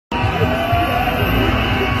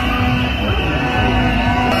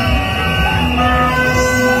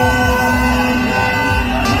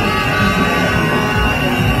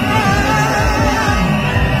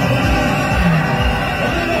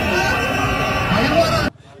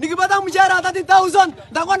mshahara 30,000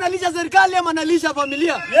 nitakuwa nalisha serikali ama nalisha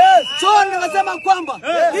familia. So nikasema kwamba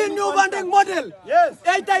hii new funding model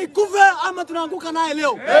itaikufa ama tunaanguka naye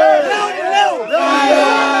leo. Leo ni leo.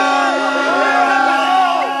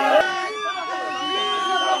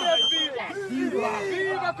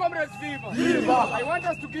 Viva, comrades, viva. I want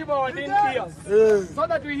us to give our dean ears so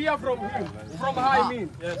that we hear from him, from how I mean.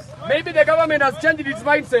 Maybe the government has changed its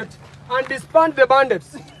mindset and disbanded the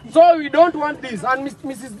bandits. So we don't want this. And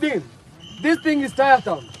Mrs. Dean, this thing is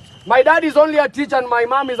tiresome. My dad is only a teacher and my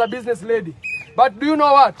mom is a business lady. But do you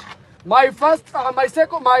know what? My sister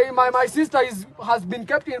has been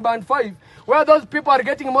kept in band 5, where those people are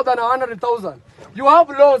getting more than 100,000. You have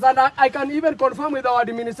laws, and I can even confirm with our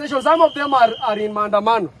administration, some of them are in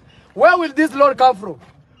Mandamano. Where will this law come from?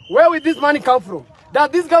 Where will this money come from? Does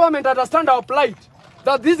this government understand our plight?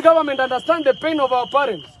 Does this government understand the pain of our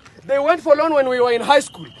parents? They went for loan when we were in high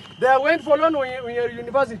school. They went for loan when we were in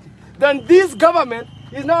university. Then this government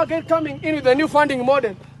is now again coming in with a new funding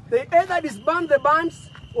model. They either disband the bands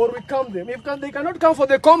or we come them. If they cannot come for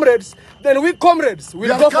the comrades, then we comrades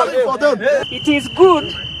will go for them. It is good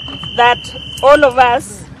that all of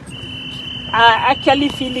us are actually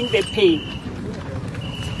feeling the pain.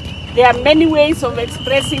 There are many ways of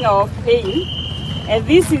expressing our pain, and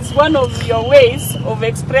this is one of your ways of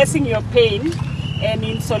expressing your pain and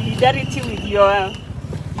in solidarity with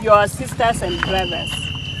your sisters and brothers.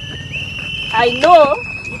 I know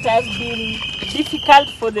it has been difficult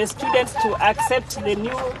for the students to accept the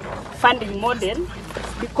new funding model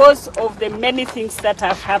because of the many things that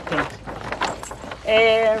have happened.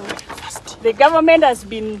 The government has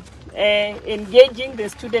been engaging the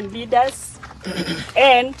student leaders,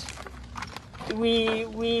 and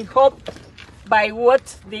we hope by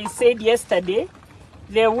what they said yesterday,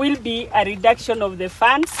 there will be a reduction of the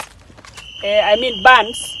funds,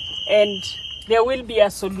 bans, and there will be a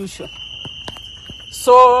solution.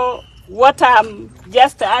 So what I'm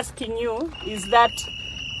just asking you is that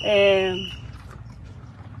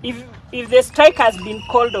if the strike has been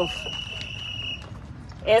called off,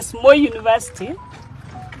 as Moi University,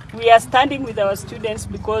 we are standing with our students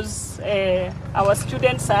because our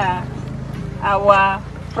students are our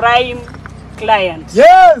prime client.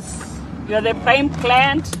 Yes! You are the prime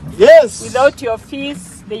client. Yes! Without your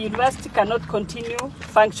fees, the university cannot continue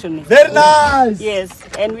functioning. Very nice! Yes,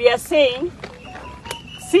 and we are saying,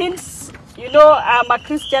 since, I'm a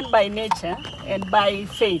Christian by nature and by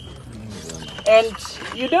faith, and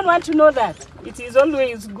you don't want to know that, it is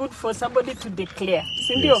always good for somebody to declare.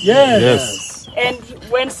 Yes. Yes. And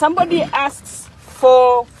when somebody asks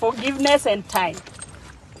for forgiveness and time,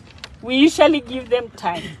 we usually give them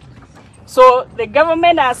time. So the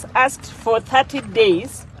government has asked for 30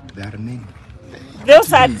 days. There are many.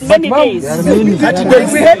 Those are many days. There are many. 30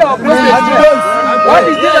 days. We had our president. What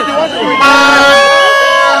is it that you want to do?